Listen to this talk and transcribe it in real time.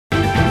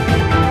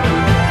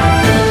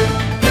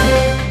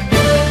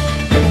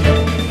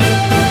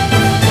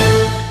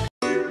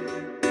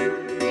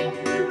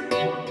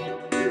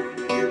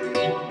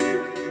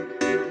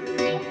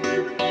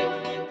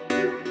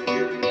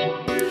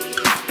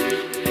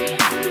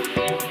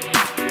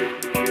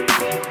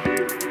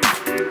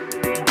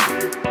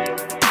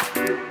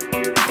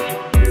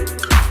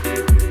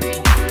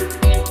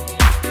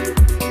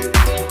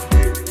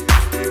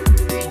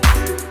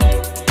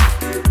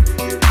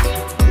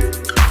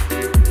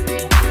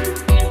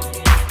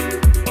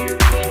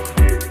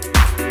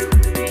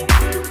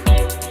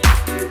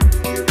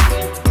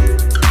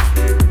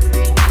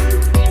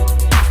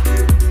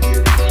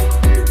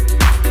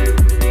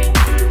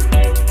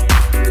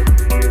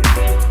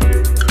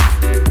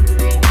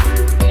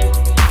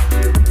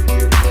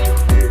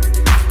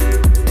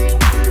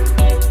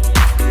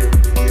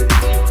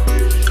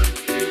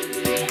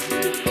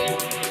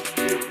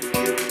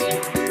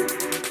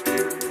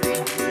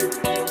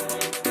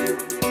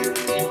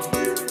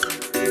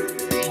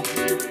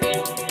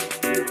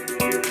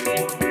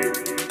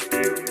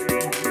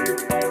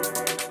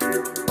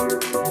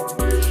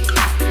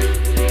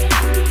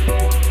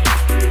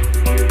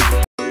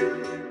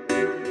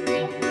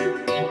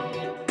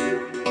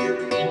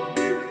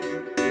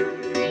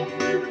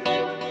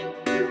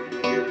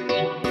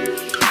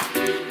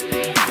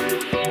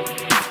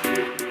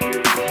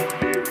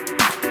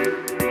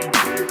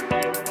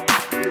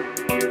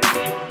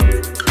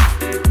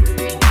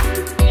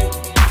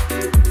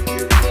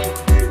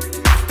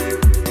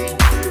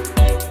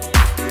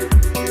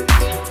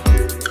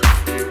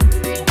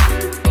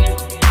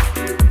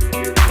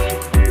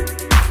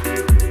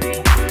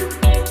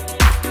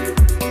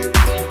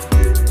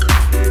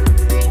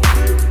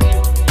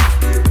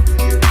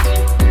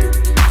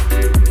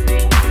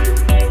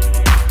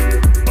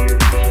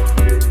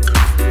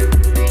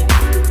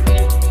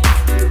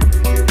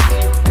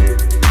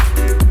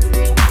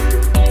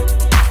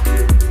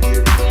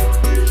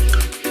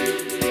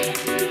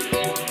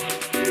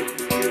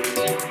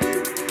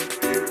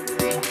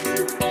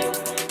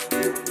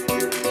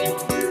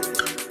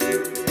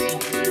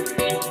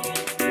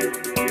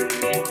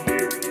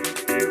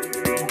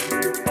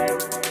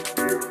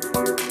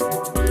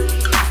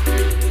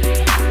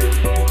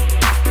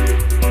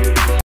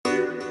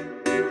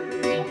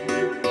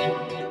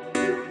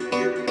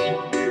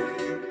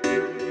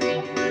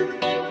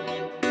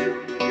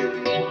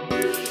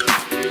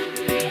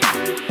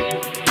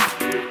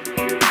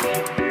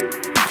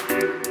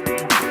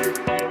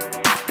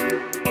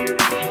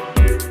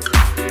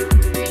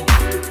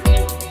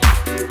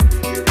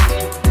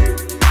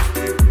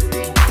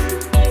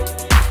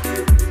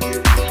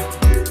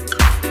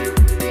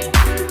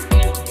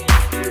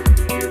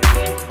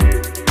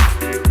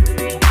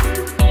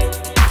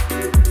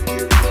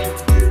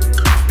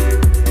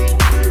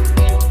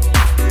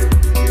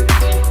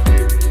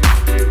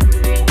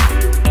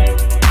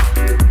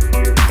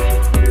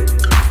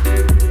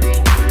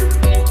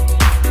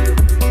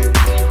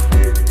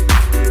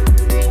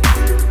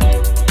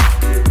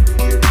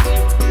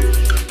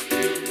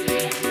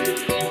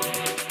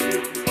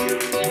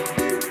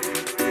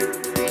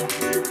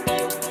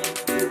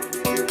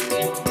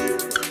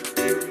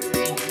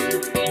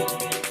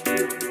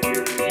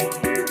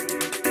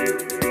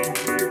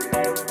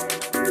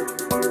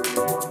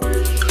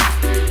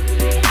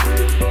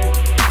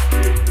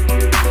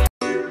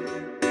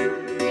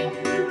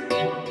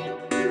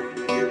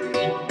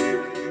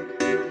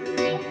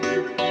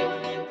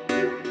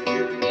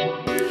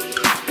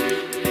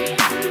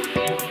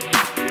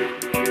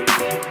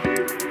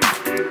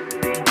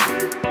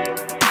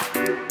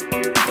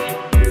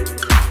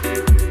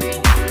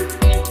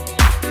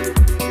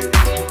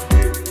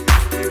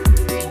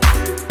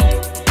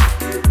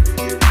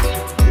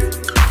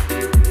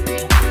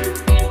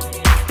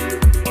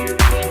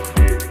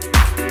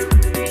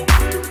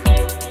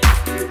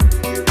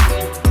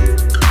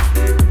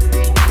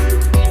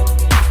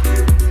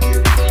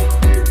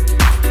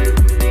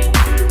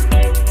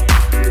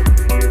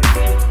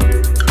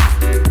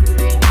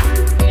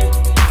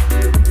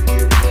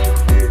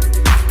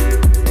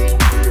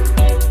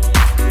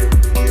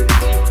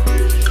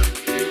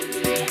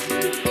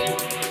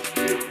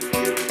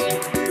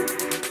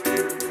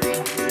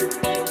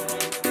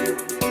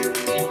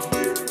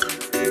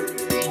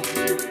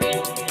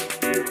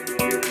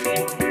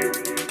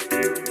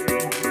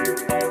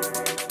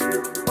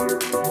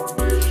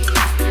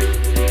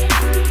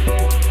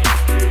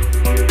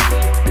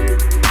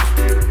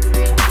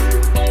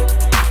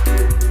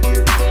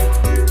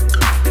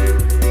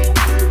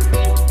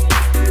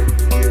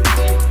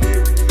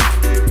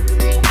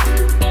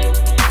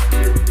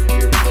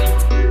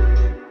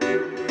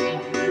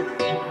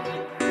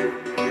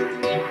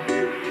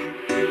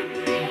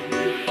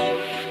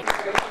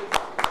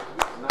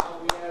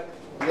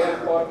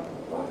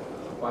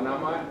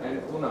Panama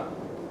and Pune.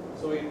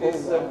 So it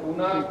is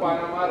Pune,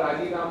 Panama,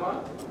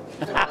 Rajinama.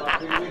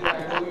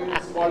 I know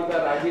it's called the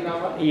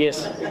Rajinama.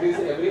 Yes. It is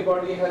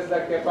everybody has the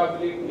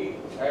capability,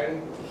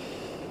 and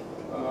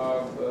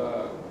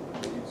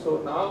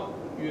so now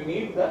you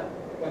need the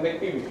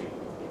connectivity.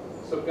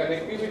 So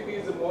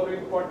connectivity is more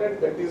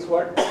important. That is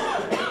what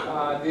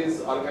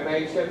this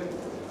organization,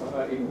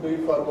 India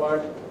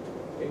Forward,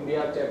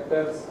 India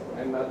chapters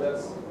and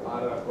others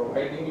are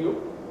providing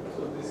you.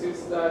 So this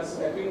is the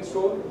stepping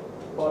stone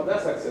for the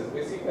success.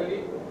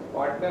 Basically,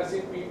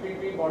 partnership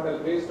PPP model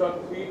based on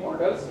 3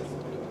 models: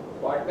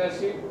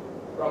 partnership,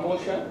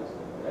 promotion,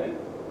 and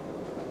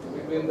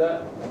between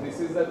the. This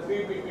is the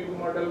 3 PPP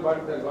model.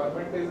 But the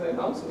government is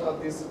announced now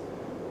these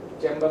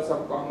chambers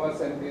of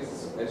commerce and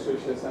this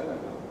association.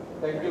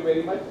 Thank you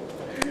very much.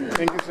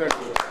 Thank you, sir.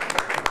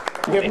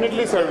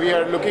 Definitely, sir. We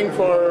are looking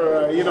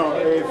for,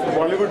 if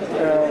Bollywood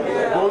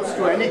goes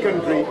to any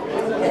country,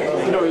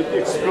 it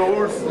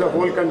explores the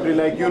whole country.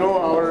 Like,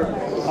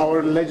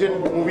 our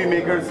legend movie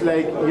makers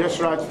like Yash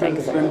Raj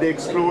films, when they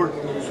explored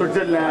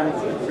Switzerland.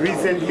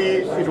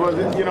 Recently, it was,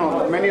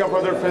 many of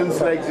other films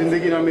like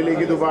Zindagi Na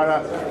Milegi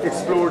Dobara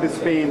explored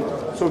Spain.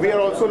 So we are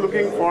also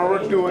looking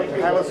forward to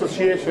have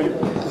association,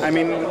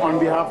 on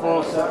behalf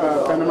of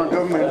Panama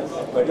government,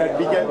 that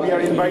we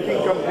are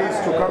inviting companies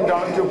to come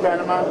down to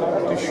Panama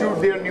to shoot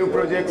their new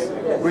projects,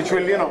 which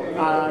will,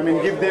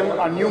 give them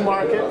a new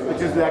market,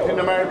 which is Latin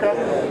America.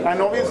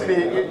 And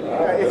obviously,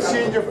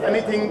 exchange of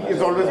anything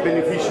is always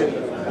beneficial.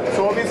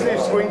 So obviously,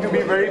 it's going to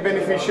be very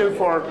beneficial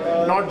for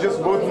not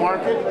just both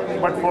market,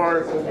 but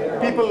for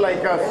people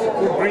like us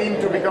who dream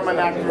to become an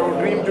actor, who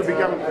dream to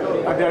become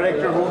a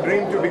director, who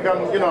dream to become,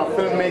 a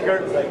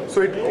filmmaker.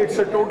 So it's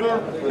a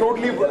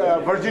totally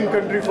virgin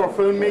country for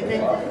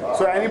filmmaking.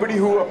 So anybody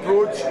who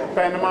approach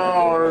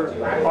Panama or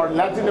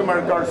Latin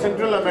America or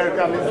Central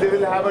America, they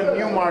will have a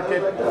new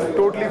market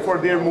totally for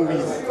their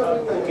movies.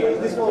 Okay, is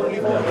this for only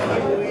for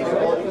movies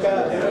or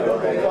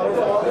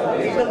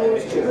regional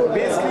movies?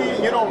 Basically,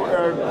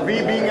 we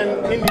being an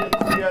Indian,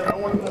 we are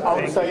known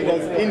outside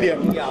as Indian.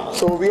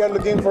 So we are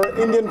looking for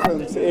Indian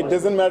films. It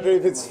doesn't matter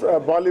if it's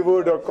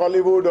Bollywood or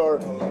Kollywood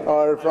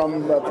or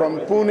from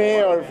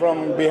Pune or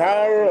from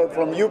Bihar or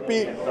from UP.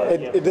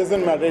 It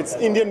doesn't matter. It's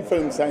Indian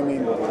films, So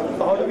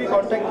how do we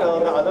contact the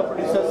other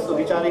producers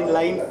which are in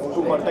line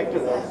to contact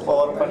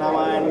for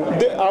Panama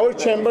and... Our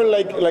chamber,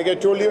 like I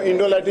told you,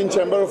 Indo-Latin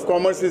Chamber of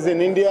Commerce is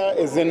in India,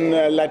 is in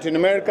Latin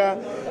America.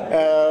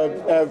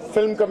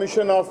 Film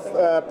Commission of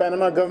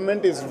Panama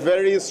government is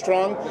very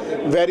strong,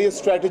 very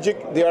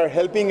strategic. They are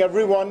helping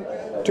everyone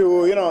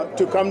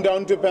to come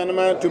down to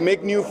Panama, to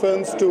make new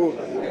films, to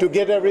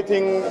get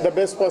everything the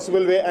best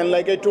possible way. And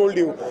like I told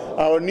you,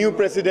 our new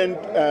president,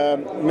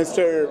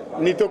 Mr.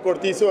 Nito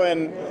Cortizo,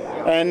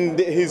 and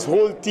his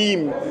whole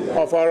team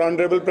of our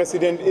honorable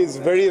president is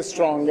very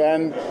strong.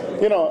 And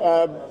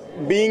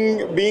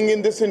being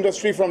in this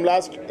industry from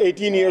last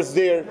 18 years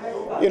there,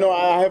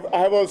 I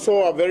have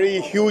also a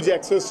very huge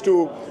access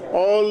to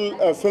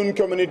all film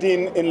community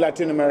in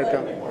Latin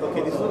America.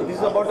 Okay, this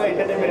is about the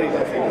entertainment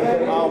industry.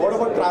 What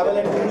about travel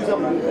and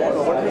tourism?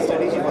 What is the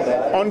strategy for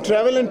that? On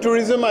travel and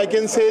tourism, I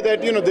can say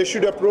that they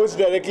should approach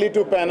directly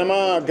to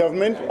Panama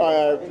government.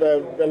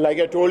 Like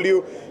I told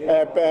you,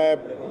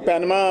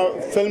 Panama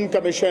Film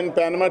Commission,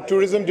 Panama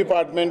Tourism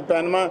Department,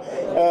 Panama,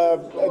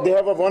 they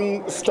have a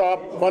one-stop,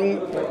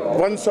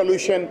 one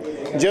solution.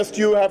 Just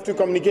you have to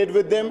communicate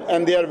with them,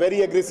 and they are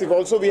very aggressive.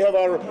 Also, we have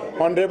our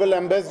honorable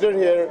ambassador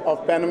here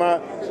of Panama,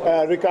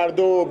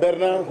 Ricardo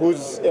Berna,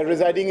 who's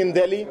residing in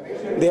Delhi.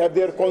 They have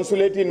their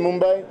consulate in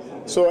Mumbai.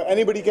 So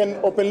anybody can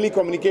openly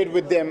communicate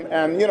with them,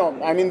 and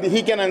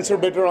he can answer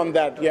better on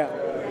that. Yeah.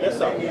 Yes,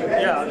 sir.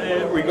 Yeah,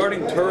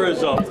 regarding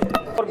tourism.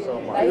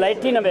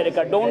 Latin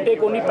America, don't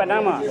take only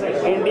Panama,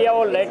 India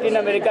और Latin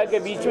America के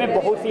बीच में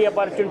बहुत सी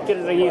opportunity चल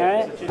रही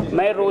हैं।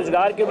 मैं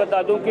रोज़गार के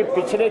बता दूं कि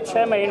पिछले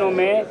 6 महीनों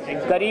में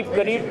करीब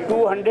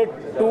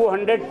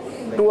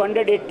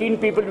 218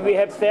 people we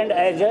have sent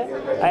as a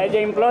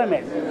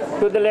employment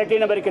to the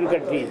Latin American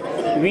countries.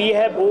 We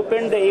have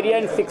opened the area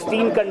in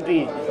 16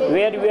 countries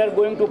where we are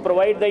going to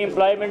provide the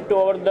employment to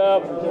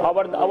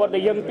our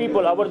young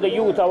people, the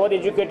youth, our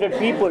educated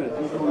people,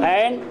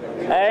 and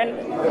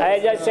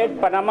as I said,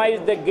 Panama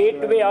is the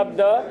gateway of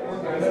the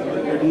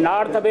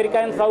North America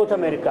and South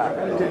America.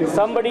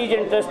 Somebody is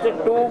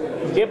interested to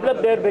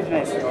develop their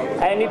business,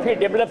 and if he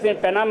develops in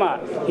Panama,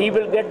 he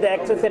will get the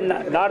access in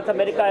North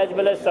America as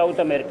well as South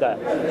America.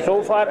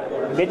 So far,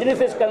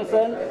 business is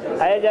concerned,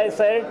 as I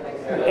said,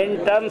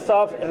 in terms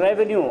of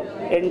revenue,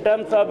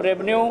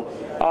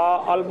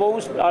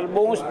 almost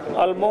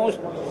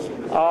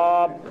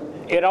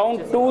around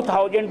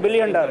 $2,000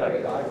 billion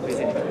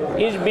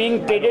is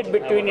being traded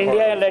between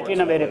India and Latin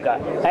America,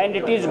 and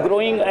it is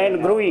growing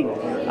and growing.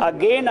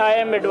 Again, I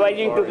am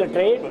advising to the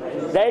trade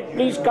that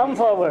please come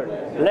forward.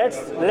 Let's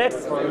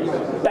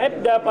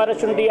tap the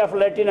opportunity of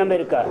Latin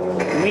America.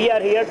 We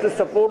are here to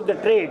support the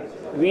trade.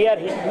 We are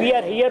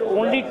here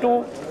only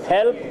to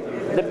help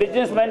the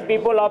businessmen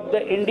people of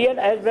the Indian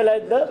as well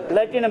as the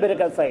Latin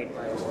America side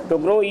to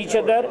grow each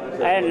other,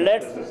 and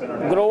let's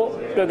grow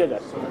together.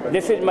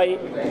 This is my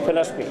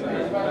philosophy.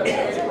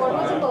 What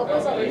was the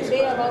purpose of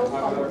today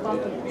about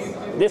companies?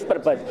 This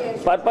purpose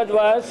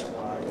was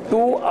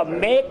to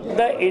make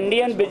the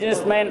Indian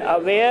businessmen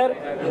aware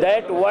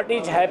that what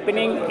is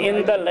happening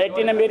in the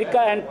Latin America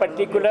and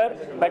particular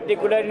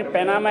in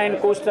Panama and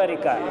Costa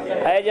Rica.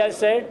 As I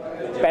said,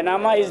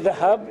 Panama is the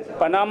hub,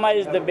 Panama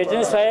is the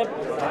business hub,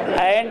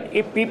 and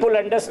if people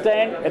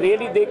understand,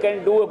 really they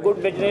can do a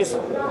good business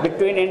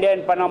between India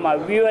and Panama.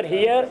 We are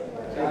here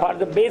for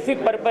the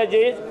basic purpose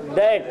is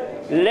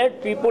that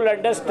let people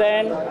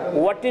understand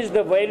what is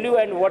the value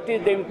and what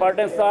is the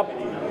importance of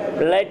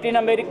Latin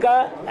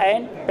America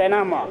and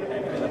Panama.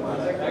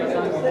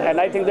 And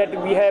I think that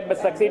we have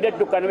succeeded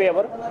to convey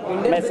our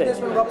message.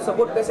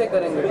 Support कैसे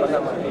करेंगे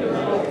Panama?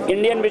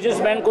 Indian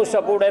businessman को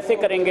support ऐसे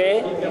करेंगे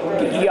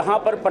कि यहाँ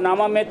पर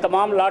Panama में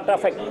तमाम लॉट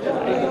ऑफ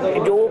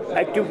जो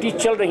एक्टिविटीज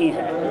चल रही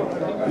हैं,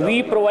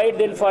 we provide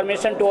the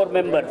information to our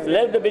members.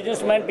 Let the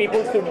businessmen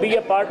people should be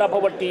a part of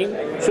our team,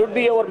 should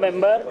be our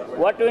member.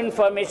 Whatever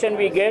information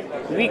we get,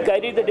 we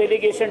carry the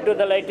delegation to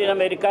the Latin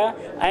America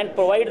and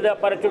provide the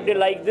opportunity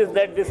like this,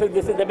 that this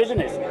is the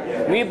business.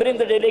 We bring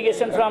the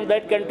delegation from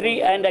that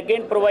country and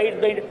again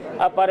provide the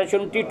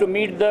opportunity to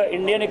meet the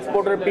Indian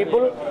exporter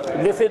people.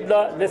 This is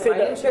the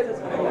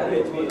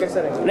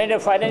नहीं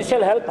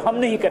financial help हम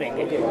नहीं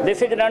करेंगे.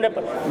 This is not a,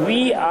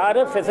 we are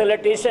a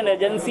facilitation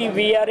agency.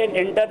 We are an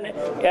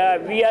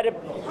we are a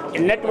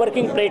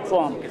networking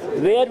platform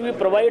where we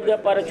provide the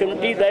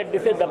opportunity that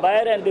this is the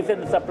buyer and this is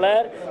the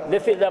supplier.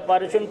 This is the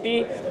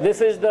opportunity.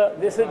 This is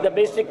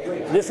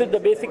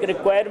the basic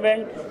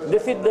requirement.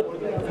 This is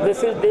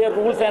their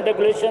rules and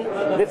regulation.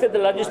 This is the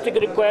logistic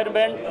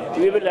requirement.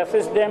 We will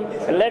assist them.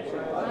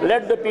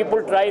 Let the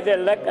people try their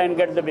luck and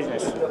get the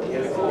business.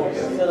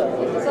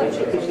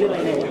 पिछले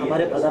महीने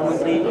हमारे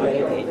प्रधानमंत्री गए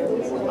थे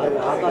और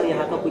वहाँ का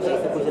यहाँ का कुछ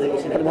ऐसा कुछ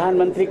रिलेशन?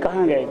 प्रधानमंत्री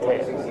कहाँ गए थे?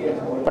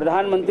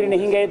 प्रधानमंत्री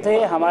नहीं गए थे.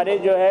 हमारे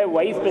जो है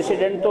वाइस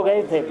प्रेसिडेंट तो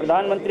गए थे,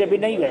 प्रधानमंत्री अभी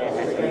नहीं गए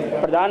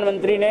हैं.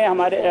 प्रधानमंत्री ने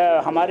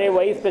हमारे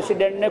वाइस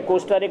प्रेसिडेंट ने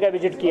कोस्टा रिका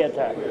विजिट किया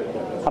था.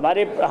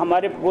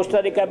 हमारे कोस्टा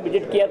रिका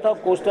विजिट किया था.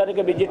 कोस्टा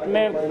रिका विजिट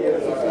में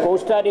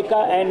Costa Rica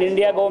and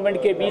India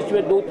government के बीच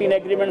में 2-3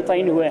 एग्रीमेंट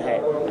साइन हुए हैं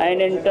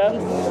एंड इन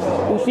टर्म्स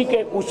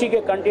उसी के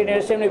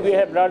कंटिन्यूएशन में we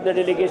have brought the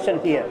delegation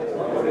here.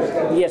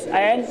 Yes,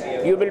 and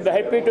you will be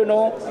happy to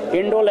know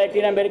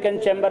Indo-Latin American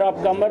Chamber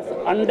of Commerce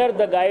under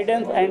the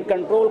guidance and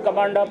control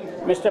command of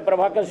Mr.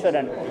 Prabhakar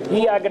Sharan.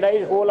 He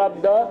organized whole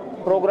of the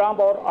program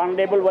or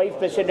Honorable Vice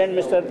President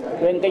Mr.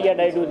 Venkaiah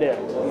Naidu there.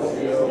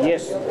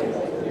 Yes.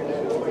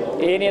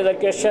 Any other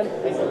question?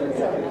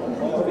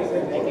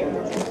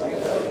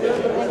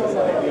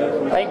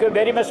 Thank you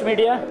very much,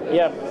 media.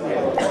 Yeah,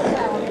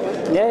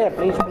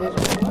 please.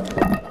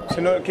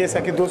 Señor, que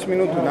saque 2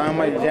 minutos nada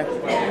más ya.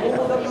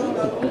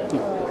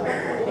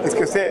 Es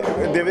que usted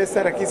debe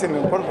estar aquí,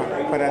 señor, porfa,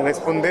 para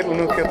responder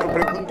una que otra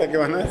pregunta que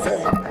van a hacer.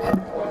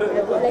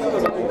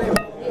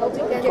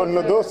 Con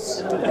los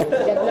dos.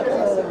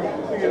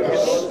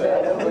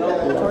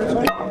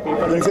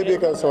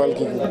 का सवाल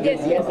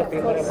कीजिए.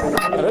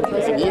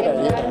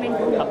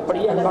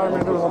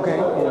 Environmental, okay.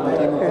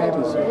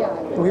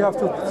 We have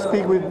to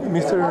speak with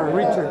Mr.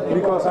 Richard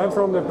because I'm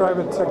from the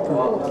private sector.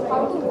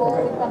 How to go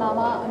with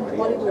Panama and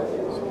Bollywood?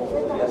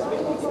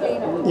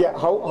 Yeah,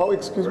 how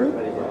excuse me?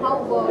 How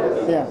work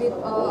with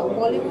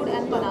Bollywood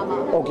and Panama?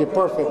 Okay,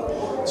 perfect.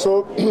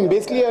 So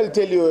basically, I'll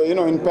tell you,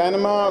 in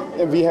Panama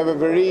we have a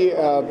very,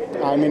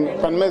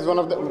 Panama is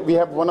we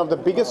have one of the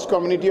biggest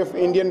community of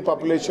Indian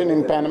population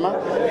in Panama,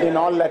 in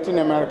all Latin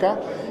America,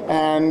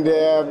 and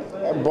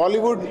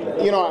Bollywood,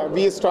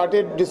 we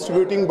started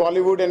distributing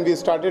Bollywood and we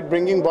started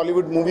bringing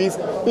Bollywood movies,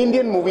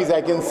 Indian movies,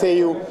 I can say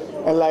you,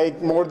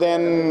 like more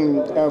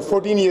than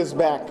 14 years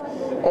back.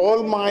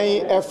 All my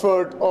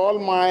effort, all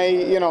my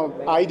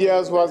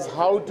ideas was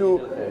how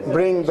to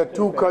bring the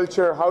two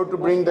culture, how to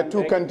bring the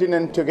two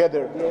continent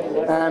together.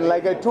 And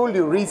like I told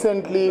you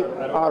recently,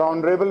 our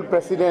Honorable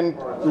President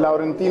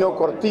Laurentino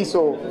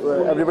Cortizo,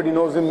 everybody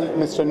knows him,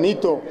 Mr.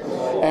 Nito,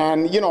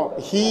 and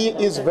he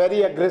is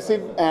very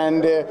aggressive,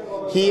 and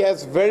he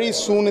has very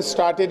soon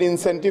started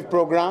incentive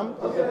program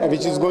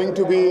which is going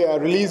to be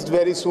released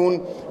very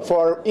soon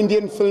for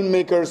Indian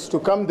filmmakers to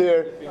come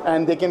there,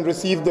 and they can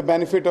receive the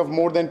benefit of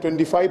more than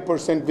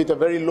 25% with a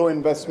very low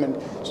investment.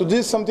 So this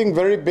is something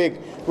very big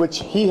which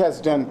he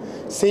has done.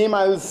 Same,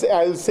 I'll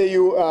say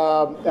you,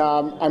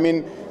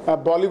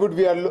 Bollywood,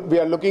 we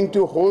are looking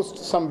to host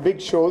some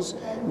big shows.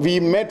 We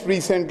met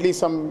recently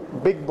some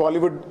big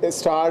Bollywood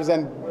stars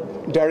and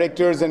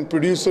directors and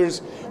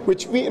producers,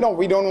 which we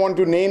don't want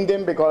to name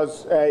them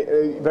because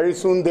very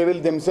soon they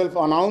will themselves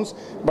announce,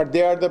 but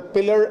they are the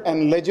pillar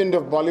and legend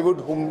of Bollywood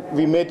whom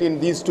we met in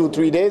these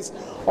 2-3 days.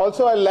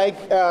 Also, I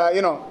like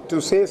to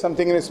say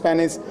something in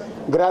Spanish.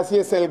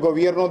 Gracias al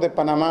gobierno de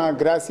Panamá,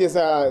 gracias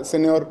a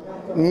señor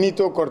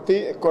Nito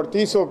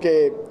Cortizo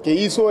que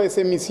hizo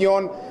esa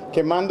misión,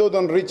 que mandó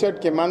don Richard,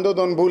 que mandó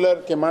don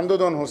Buller, que mandó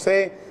don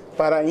José,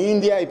 para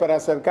India y para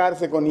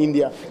acercarse con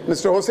India.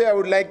 Mr. Jose, I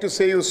would like to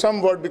say you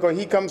some word because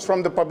he comes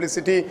from the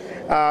publicity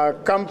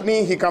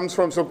company. He comes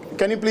from, so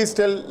can you please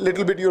tell a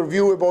little bit your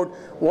view about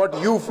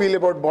what you feel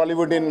about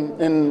Bollywood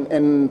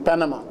in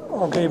Panama?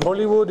 Okay,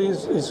 Bollywood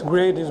is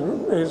great,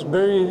 is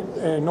very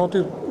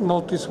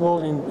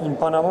noticeable in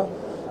Panama.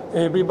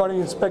 Everybody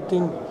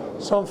expecting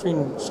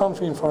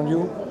something from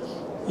you.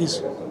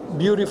 It's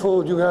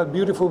beautiful, you have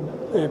beautiful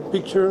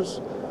pictures,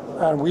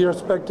 and we are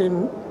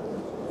expecting,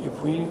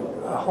 if we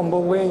a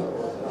humble way,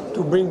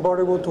 to bring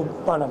Bollywood to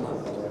Panama.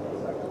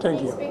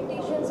 Thank you.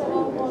 Expectations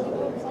about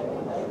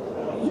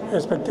Bollywood?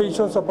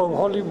 Expectations about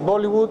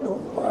Bollywood,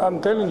 I'm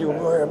telling you,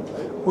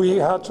 we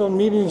had some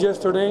meetings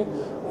yesterday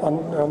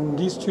on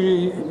these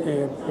 3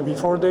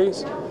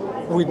 days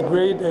with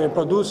great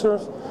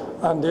producers,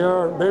 and they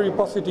are very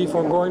positive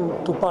on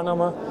going to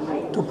Panama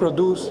to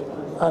produce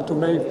and to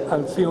make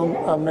and film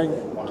and make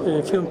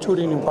film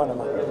shooting in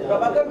Panama.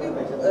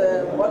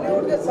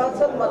 Bollywood के साथ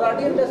साथ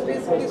Marathi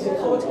industries की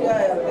सोच क्या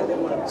है आपके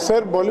दिमाग में?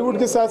 सर बॉलीवुड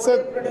के साथ साथ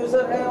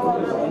प्रोड्यूसर हैं और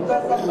उनका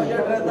कम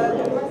बजट रहता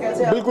है तो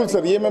कैसे? बिल्कुल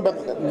सर, ये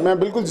मैं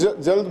बिल्कुल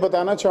जल्द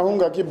बताना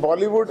चाहूँगा कि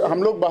बॉलीवुड,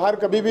 हम लोग बाहर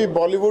कभी भी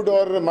बॉलीवुड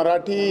और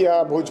मराठी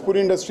या भोजपुरी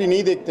इंडस्ट्री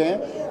नहीं देखते हैं.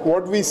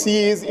 What we C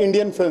is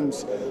Indian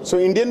films. So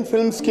Indian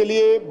films के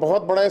लिए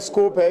बहुत बड़ा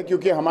स्कोप है,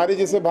 क्योंकि हमारे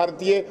जैसे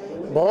भारतीय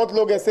बहुत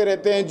लोग ऐसे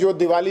रहते हैं जो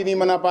दिवाली नहीं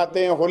मना पाते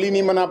हैं, होली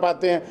नहीं मना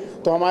पाते हैं.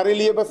 तो हमारे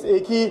लिए बस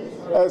एक ही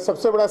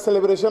सबसे बड़ा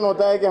सेलिब्रेशन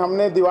होता है कि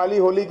हमने दिवाली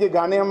होली के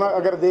गाने हम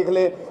अगर देख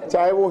ले,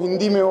 चाहे वो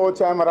हिंदी में हो,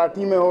 चाहे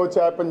मराठी में हो,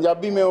 चाहे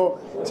पंजाबी में हो,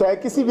 चाहे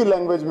किसी भी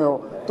लैंग्वेज में हो,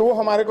 तो वो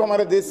हमारे को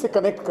हमारे देश से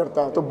कनेक्ट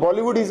करता है. तो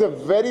Bollywood is a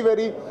very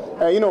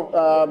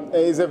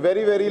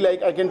very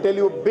like I can tell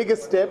you big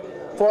step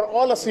for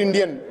all us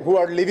Indian who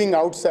are living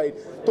outside.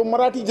 तो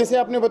मराठी, जैसे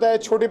आपने बताया,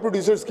 छोटे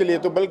प्रोड्यूसर्स के लिए,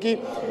 तो बल्कि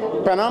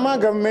पनामा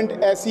गवर्नमेंट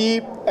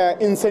ऐसी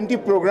इंसेंटिव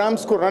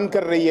प्रोग्राम्स को रन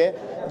कर रही है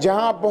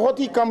जहां आप बहुत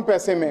ही कम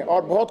पैसे में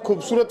और बहुत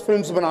खूबसूरत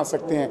फिल्म्स बना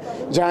सकते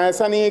हैं. जहां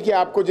ऐसा नहीं है कि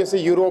आपको जैसे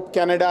यूरोप,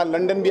 कनाडा,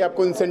 लंदन भी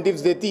आपको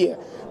इंसेंटिव्स देती है,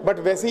 बट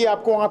वैसे ही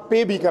आपको वहाँ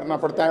पे भी करना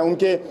पड़ता है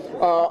उनके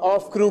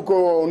ऑफ क्रू को,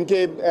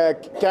 उनके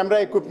कैमरा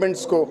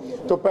इक्विपमेंट्स को.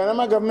 तो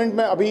पनामा गवर्नमेंट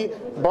में अभी,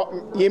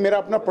 ये मेरा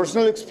अपना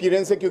पर्सनल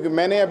एक्सपीरियंस है क्योंकि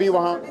मैंने अभी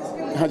वहाँ,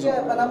 हाँ जी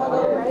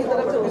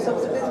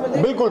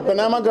बिल्कुल,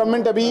 पनामा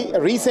गवर्नमेंट अभी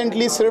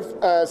रिसेंटली सिर्फ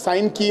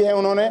साइन की है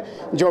उन्होंने,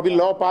 जो अभी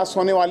लॉ पास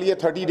होने वाली है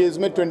 30 डेज़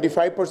में.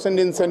 25%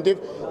 इंसेंटिव,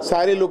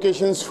 सारे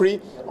लोकेशंस फ्री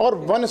और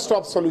वन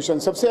स्टॉप सोल्यूशन.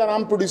 सबसे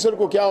आराम प्रोड्यूसर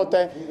को क्या होता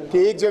है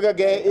कि एक जगह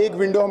गए, एक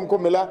विंडो हमको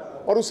मिला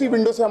और उसी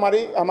विंडो से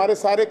हमारे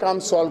सारे काम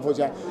सॉल्व हो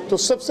जाए. तो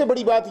सबसे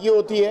बड़ी बात ये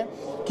होती है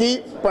कि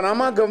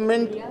पनामा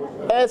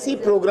गवर्नमेंट ऐसी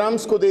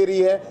प्रोग्राम्स को दे रही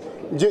है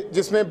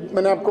जिसमें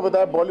मैंने आपको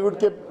बताया बॉलीवुड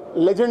के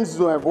लेजेंड्स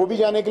जो हैं वो भी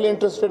जाने के लिए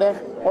इंटरेस्टेड हैं,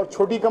 और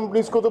छोटी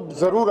कंपनीज को तो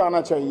ज़रूर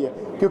आना चाहिए,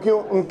 क्योंकि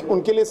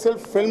उनके लिए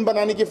सिर्फ फिल्म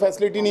बनाने की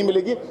फैसिलिटी नहीं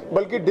मिलेगी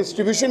बल्कि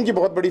डिस्ट्रीब्यूशन की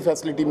बहुत बड़ी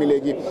फैसिलिटी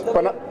मिलेगी.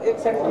 एक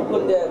सेंटर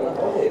खुल जाएगा,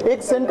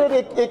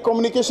 एक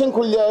कम्युनिकेशन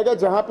खुल जाएगा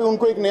जहाँ पे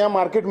उनको एक नया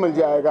मार्केट मिल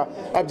जाएगा.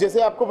 अब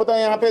जैसे आपको पता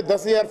है यहाँ पे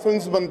 10,000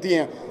 फिल्म्स बनती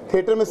हैं,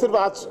 थिएटर में सिर्फ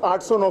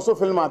 800-900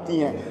 फिल्म आती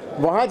हैं.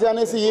 वहाँ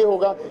जाने से ये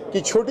होगा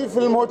कि छोटी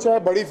फिल्म हो चाहे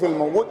बड़ी फिल्म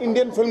हो, वो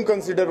इंडियन फिल्म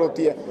कंसिडर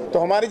होती है. तो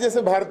हमारे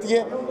जैसे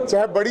भारतीय,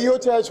 चाहे बड़ी हो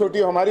चाहे छोटी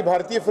हो, हमारी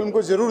भारतीय फिल्म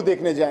को जरूर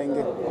देखने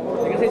जाएंगे.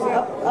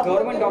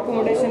 गवर्नमेंट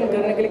डॉक्यूमेंटेशन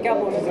करने के लिए क्या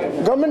प्रोसेस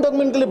है? गवर्नमेंट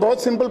डॉक्यूमेंट के लिए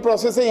बहुत सिंपल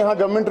प्रोसेस है. यहाँ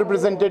गवर्नमेंट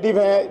रिप्रेजेंटेटिव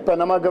हैं,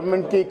 पनामा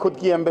गवर्नमेंट की खुद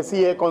की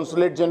एम्बेसी है,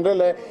 कॉन्सुलेट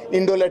जनरल है,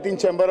 Indo Latin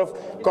chamber of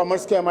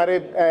commerce के हमारे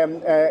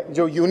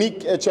जो यूनिक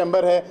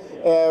चैम्बर है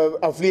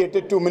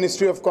affiliated to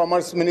ministry of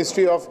commerce,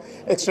 ministry of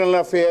external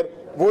affair,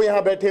 वो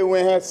यहाँ बैठे हुए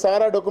हैं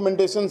सारा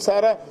डॉक्यूमेंटेशन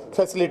सारा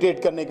फैसिलिटेट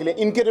करने के लिए.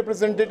 इनके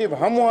रिप्रेजेंटेटिव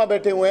हम वहाँ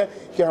बैठे हुए हैं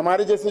कि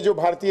हमारे जैसे जो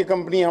भारतीय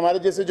कंपनी, हमारे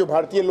जैसे जो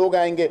भारतीय लोग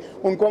आएंगे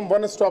उनको हम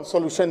वन स्टॉप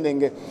सॉल्यूशन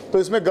देंगे. तो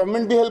इसमें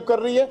गवर्नमेंट भी हेल्प कर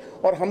रही है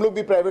और हम लोग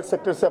भी प्राइवेट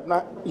सेक्टर से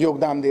अपना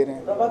योगदान दे रहे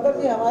हैं.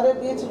 प्रभाकर जी, हमारे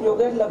बीच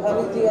योगेश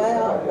लखानी जी आए,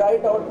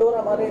 राइट आउटडोर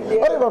हमारे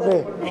इंडिया. अरे बाप रे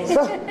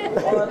सर,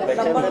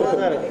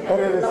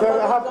 अरे सर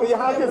आप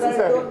यहाँ कैसे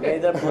सर,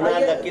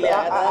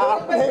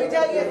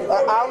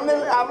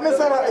 आपने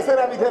सर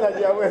आप इधर आ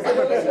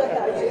जाइए.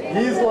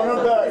 He's one of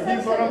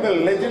the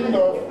legend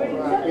of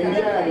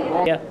India.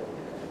 Yeah,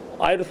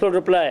 I also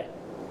reply.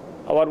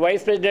 Our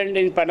Vice President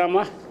in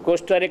Panama,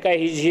 Costa Rica,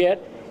 is here.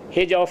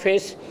 His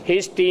office,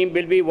 his team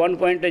will be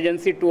one-point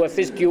agency to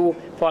assist you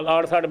for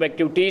all sort of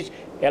activities,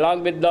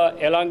 along with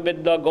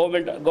the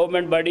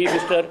government body,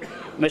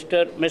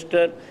 Mr.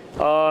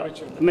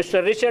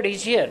 Richard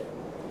is here.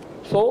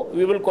 So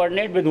we will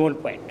coordinate with one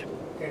point.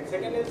 And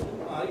second is,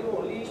 are you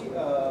only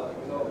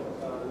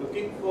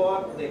looking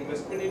for the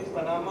investment in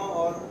Panama,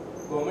 or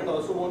government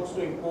also wants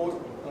to import,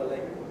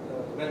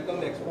 welcome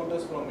the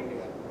exporters from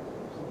India?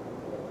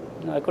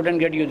 No, I couldn't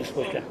get you this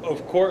question.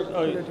 Of course,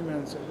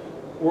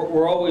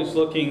 we're always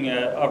looking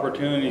at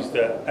opportunities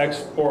to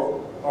export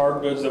our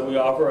goods that we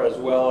offer as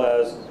well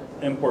as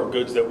import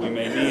goods that we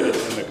may need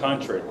in the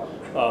country.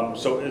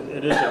 So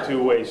it is a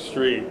two-way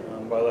street,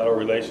 bilateral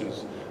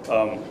relations.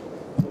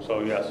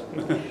 So yes.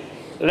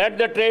 Let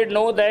the trade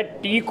know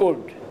that T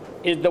code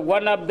is the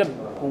one of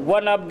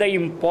the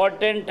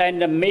important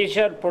and the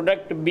major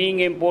product being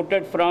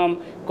imported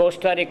from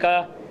Costa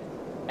Rica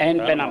and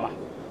Panama.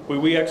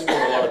 We export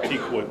a lot of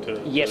teak wood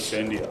to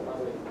India.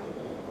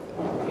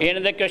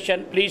 Another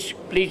question, please.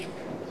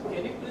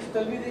 Can you please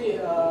tell me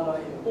the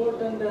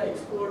import and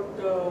export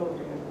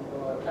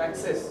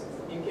taxes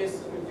in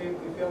case if you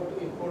have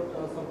to import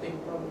something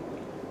from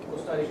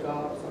Costa Rica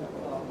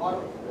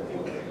or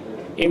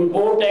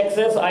Import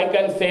taxes, I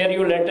can share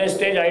you later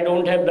stage. I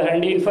don't have the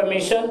handy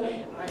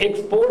information.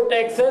 Export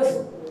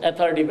taxes,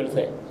 authority will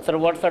say. Sir,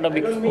 what sort of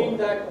export? I don't mean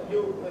that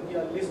you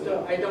list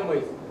item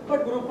wise,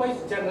 but group wise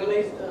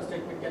generalized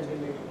statement can be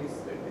made, please.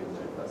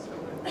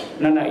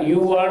 No, you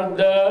want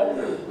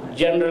the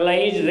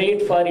generalized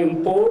rate for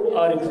import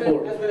or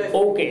export?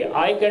 Okay,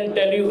 I can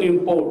tell you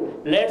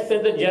import. Let's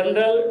say the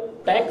general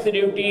tax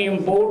duty,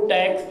 import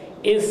tax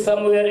is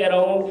somewhere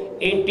around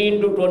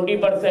 18 to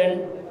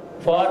 20%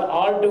 for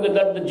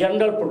altogether the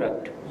general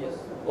product. Yes.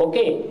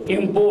 Okay,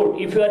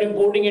 import, if you are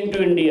importing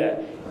into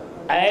India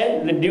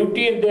and the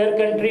duty in their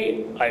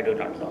country, I do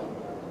not know.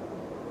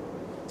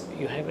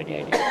 You have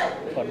any idea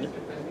for the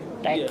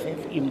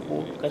taxes,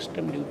 import,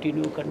 custom duty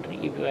in your country?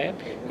 If you have,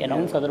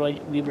 announce, otherwise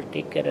we will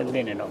take care and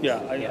then announce.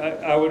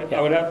 I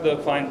would have to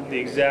find the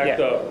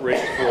exact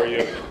rates for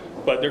you,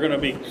 but they're going to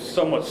be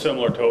somewhat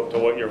similar to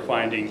what you're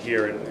finding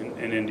here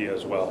in India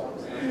as well.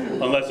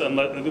 Unless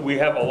we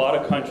have a lot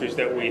of countries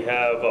that we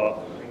have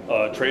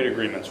trade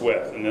agreements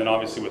with, and then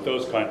obviously with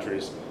those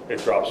countries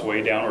it drops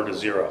way down or to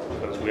zero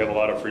because we have a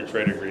lot of free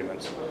trade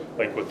agreements,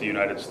 like with the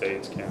United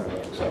States, Canada,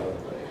 etc.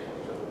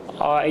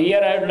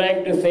 Here I would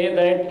like to say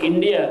that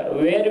India,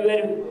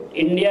 where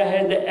India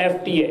has the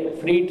FTA,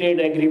 Free Trade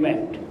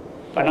Agreement,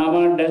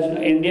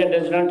 India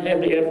does not have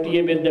the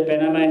FTA with the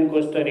Panama and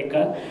Costa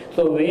Rica.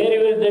 So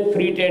wherever the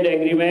Free Trade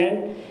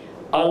Agreement,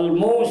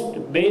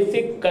 almost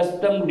basic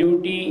custom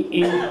duty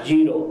is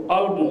zero,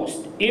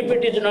 almost. If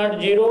it is not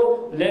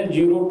zero, then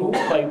 0 to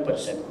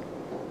 5%.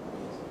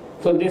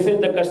 So this is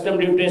the custom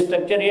duty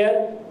structure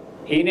here.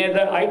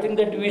 I think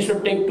that we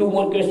should take 2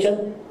 more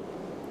questions.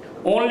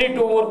 Only 2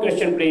 more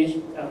questions, please.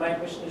 My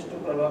question is to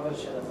Prabhakar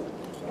Sharad.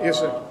 Yes,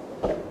 sir.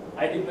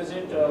 I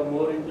represent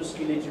more into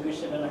skill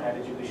education and higher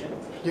education.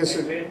 Yes, sir.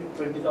 I train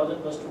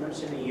 20,000 plus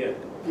students in a year.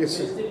 Yes,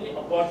 sir. Is there any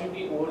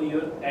opportunity over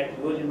here at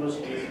your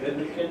universities where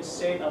we can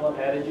send our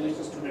higher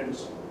education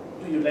students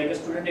to you, like a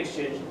student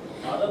exchange,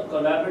 or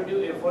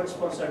collaborative efforts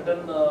for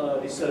certain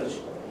research,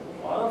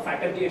 or a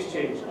faculty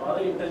exchange, or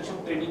a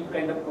internship training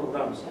kind of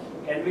programs?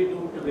 Can we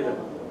do together?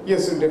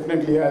 Yes, sir,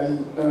 definitely.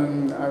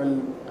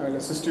 I'll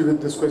assist you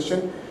with this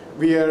question.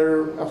 We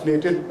are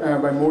affiliated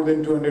by more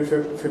than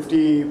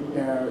 250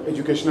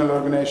 educational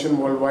organizations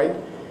worldwide.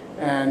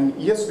 And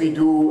yes, we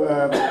do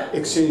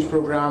exchange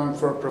program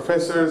for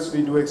professors,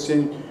 we do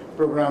exchange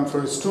program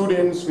for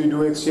students, we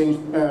do exchange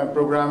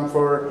program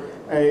for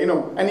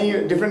any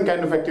different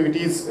kind of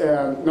activities,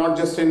 not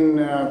just in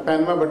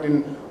Panama but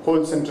in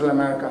whole Central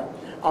America.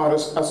 Our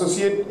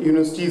associate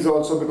universities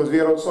also, because we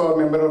are also a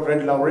member of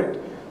Red Laureate.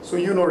 So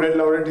Red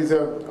Laureate is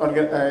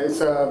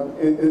it's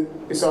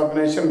an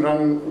organization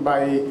run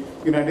by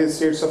United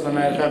States of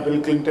America.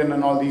 Bill Clinton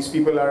and all these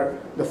people are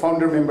the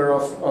founder member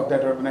of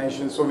that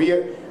organization. So we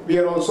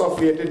are also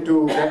affiliated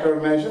to that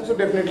organization. So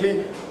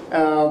definitely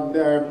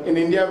in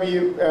India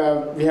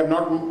we have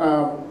not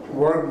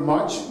worked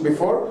much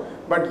before.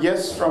 But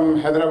yes, from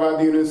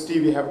Hyderabad University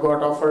we have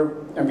got offer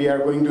and we are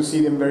going to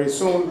see them very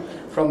soon.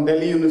 From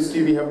Delhi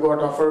University we have got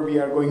offer, we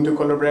are going to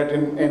collaborate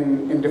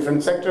in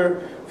different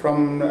sector.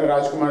 From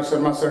Rajkumar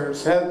Sharma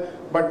sir's help.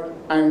 But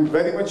I'm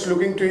very much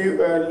looking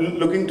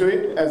to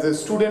it. As a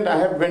student I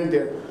have went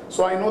there.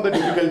 So I know the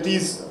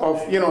difficulties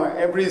of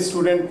every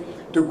student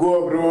to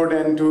go abroad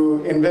and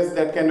to invest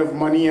that kind of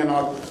money and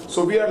all.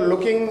 So we are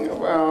looking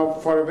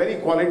for a very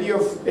quality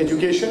of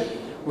education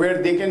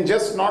where they can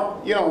just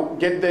not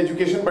get the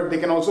education, but they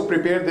can also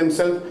prepare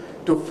themselves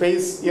to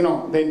face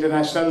the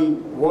international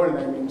world.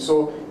 I mean,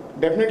 so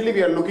definitely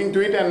we are looking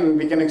to it, and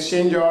we can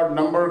exchange our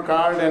number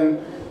card, and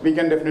we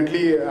can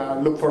definitely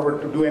look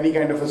forward to do any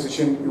kind of a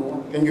session you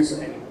want. Thank you,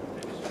 sir.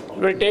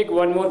 We'll take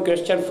 1 more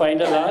question,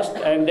 final last,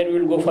 and then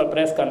we'll go for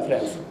press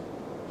conference.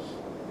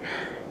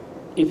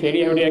 If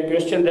any have a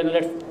question, then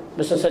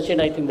Mr.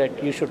 Sachin, I think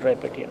that you should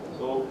wrap it here.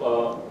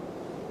 So,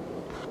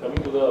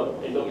 coming to the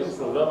end of this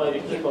program, I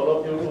request all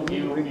of you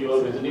to give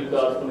your visiting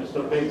cards to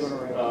Mr. Prince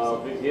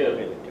with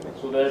here,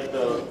 so that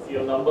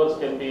your numbers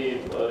can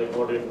be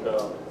recorded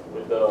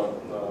with the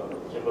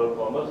Chamber of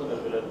Commerce and as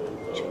well as with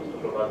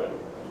Mr. Prabhakar.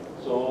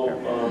 So,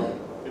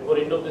 before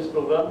end of this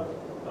program,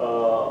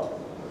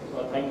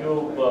 thank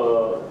you,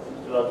 Mr.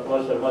 Rajkumar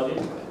Sharma ji,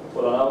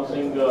 for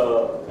announcing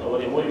our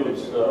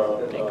MOUs.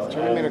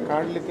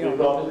 We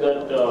promise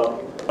that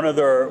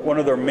One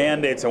of their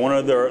mandates and one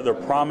of their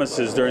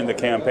promises during the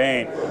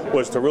campaign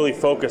was to really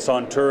focus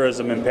on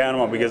tourism in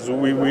Panama, because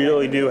we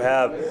really do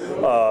have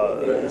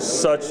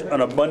such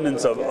an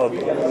abundance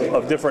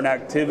of different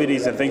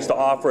activities and things to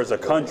offer as a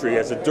country,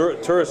 as a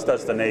tourist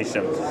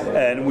destination,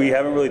 and we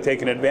haven't really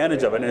taken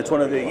advantage of it. And it's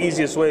one of the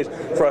easiest ways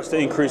for us to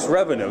increase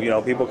revenue. You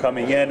know, people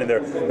coming in and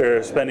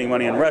they're spending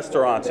money in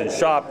restaurants and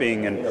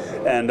shopping,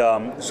 and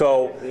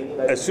so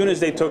as soon as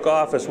they took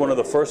office, one of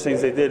the first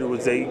things they did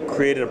was they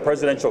created a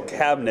presidential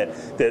cabinet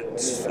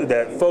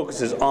that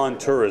focuses on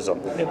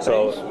tourism.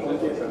 So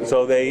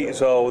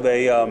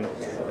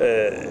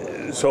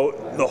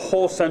the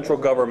whole central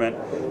government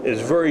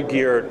is very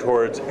geared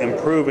towards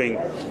improving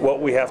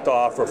what we have to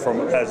offer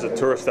as a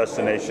tourist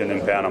destination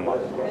in Panama.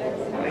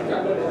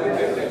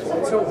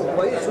 So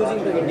why are you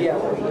choosing the India?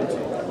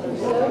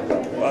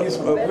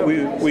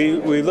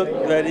 We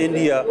looked at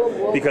India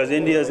because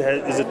India is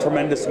a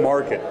tremendous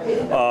market.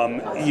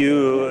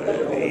 You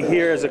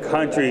here as a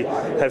country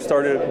have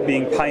started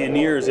being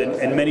pioneers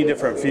in many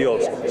different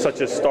fields, such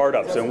as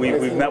startups, and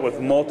we've met with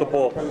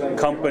multiple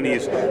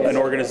companies and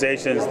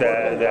organizations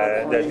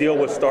that deal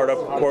with startup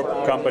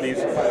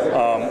companies.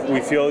 We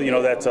feel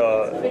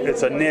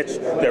it's a niche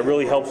that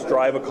really helps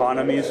drive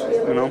economies.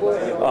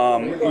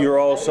 You're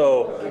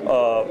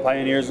also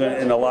pioneers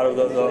in a lot of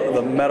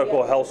the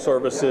medical health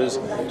services,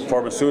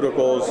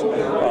 pharmaceuticals,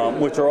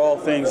 which are all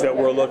things that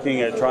we're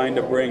looking at trying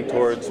to bring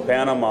towards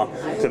Panama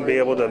to be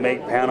able to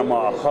make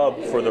Panama a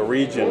hub for the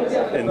region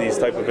in these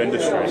type of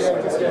industries.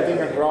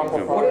 What do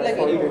you like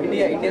in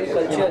India, Indian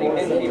culture,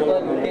 Indian people,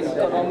 Indian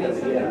economy,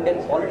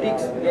 Indian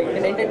politics,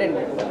 Indian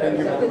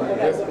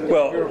entertainment?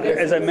 Well,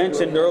 as I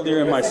mentioned earlier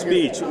in my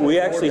speech, we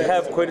actually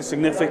have quite a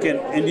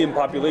significant Indian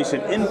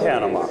population in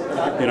Panama,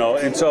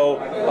 and so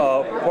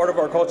part of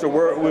our culture,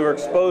 we were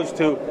exposed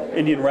to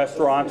Indian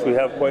restaurants. We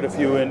have quite a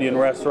few Indian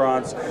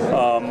restaurants.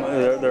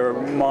 There are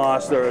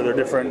mosques, there are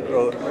different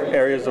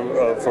areas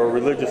for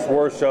religious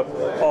worship,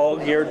 all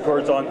geared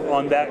towards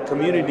on that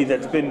community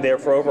that's been there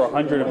for over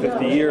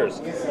 150 years.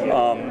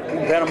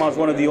 Panama is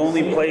one of the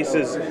only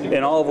places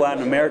in all of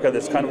Latin America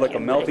that's kind of like a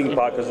melting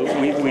pot, because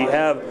we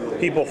have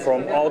people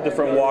from all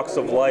different walks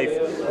of life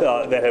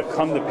that have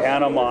come to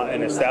Panama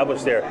and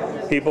established there.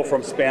 People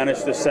from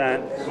Spanish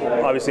descent,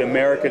 obviously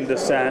American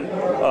descent,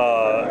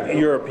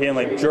 European,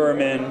 like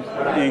German,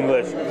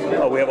 English.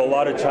 We have a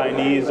lot of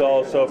Chinese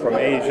also from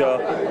Asia,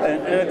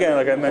 and again,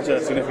 like I mentioned,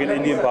 a significant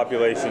Indian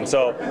population.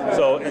 So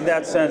in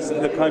that sense,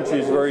 the country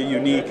is very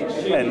unique,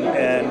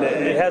 and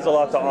it has a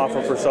lot to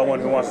offer for someone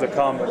who wants to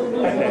come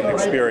and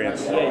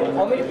experience.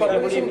 How many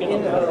population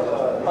in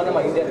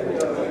Panama, India?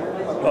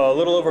 A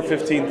little over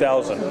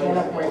 15,000,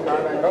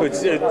 which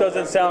it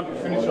doesn't sound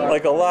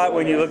like a lot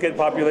when you look at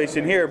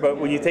population here, but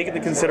when you take into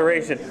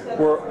consideration,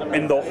 we're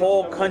in the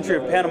whole country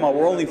of Panama,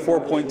 we're only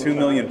 4.2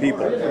 million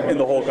people in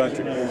the whole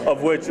country,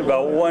 of which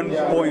about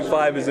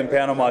 1.5 is in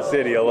Panama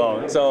City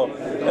alone. So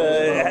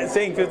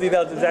saying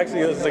 50,000 is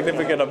actually a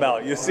significant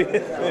amount. You see,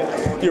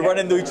 you run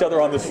into each other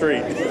on the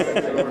street.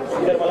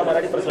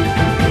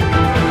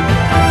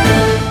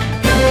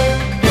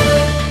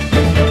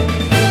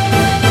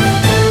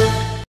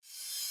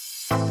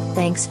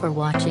 Thanks for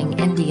watching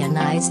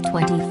Indianeyes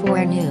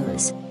 24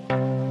 News.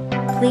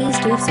 Please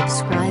do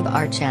subscribe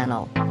our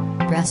channel.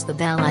 Press the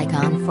bell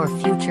icon for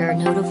future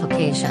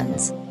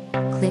notifications.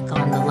 Click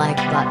on the like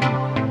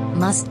button.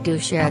 Must do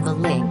share the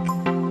link.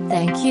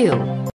 Thank you.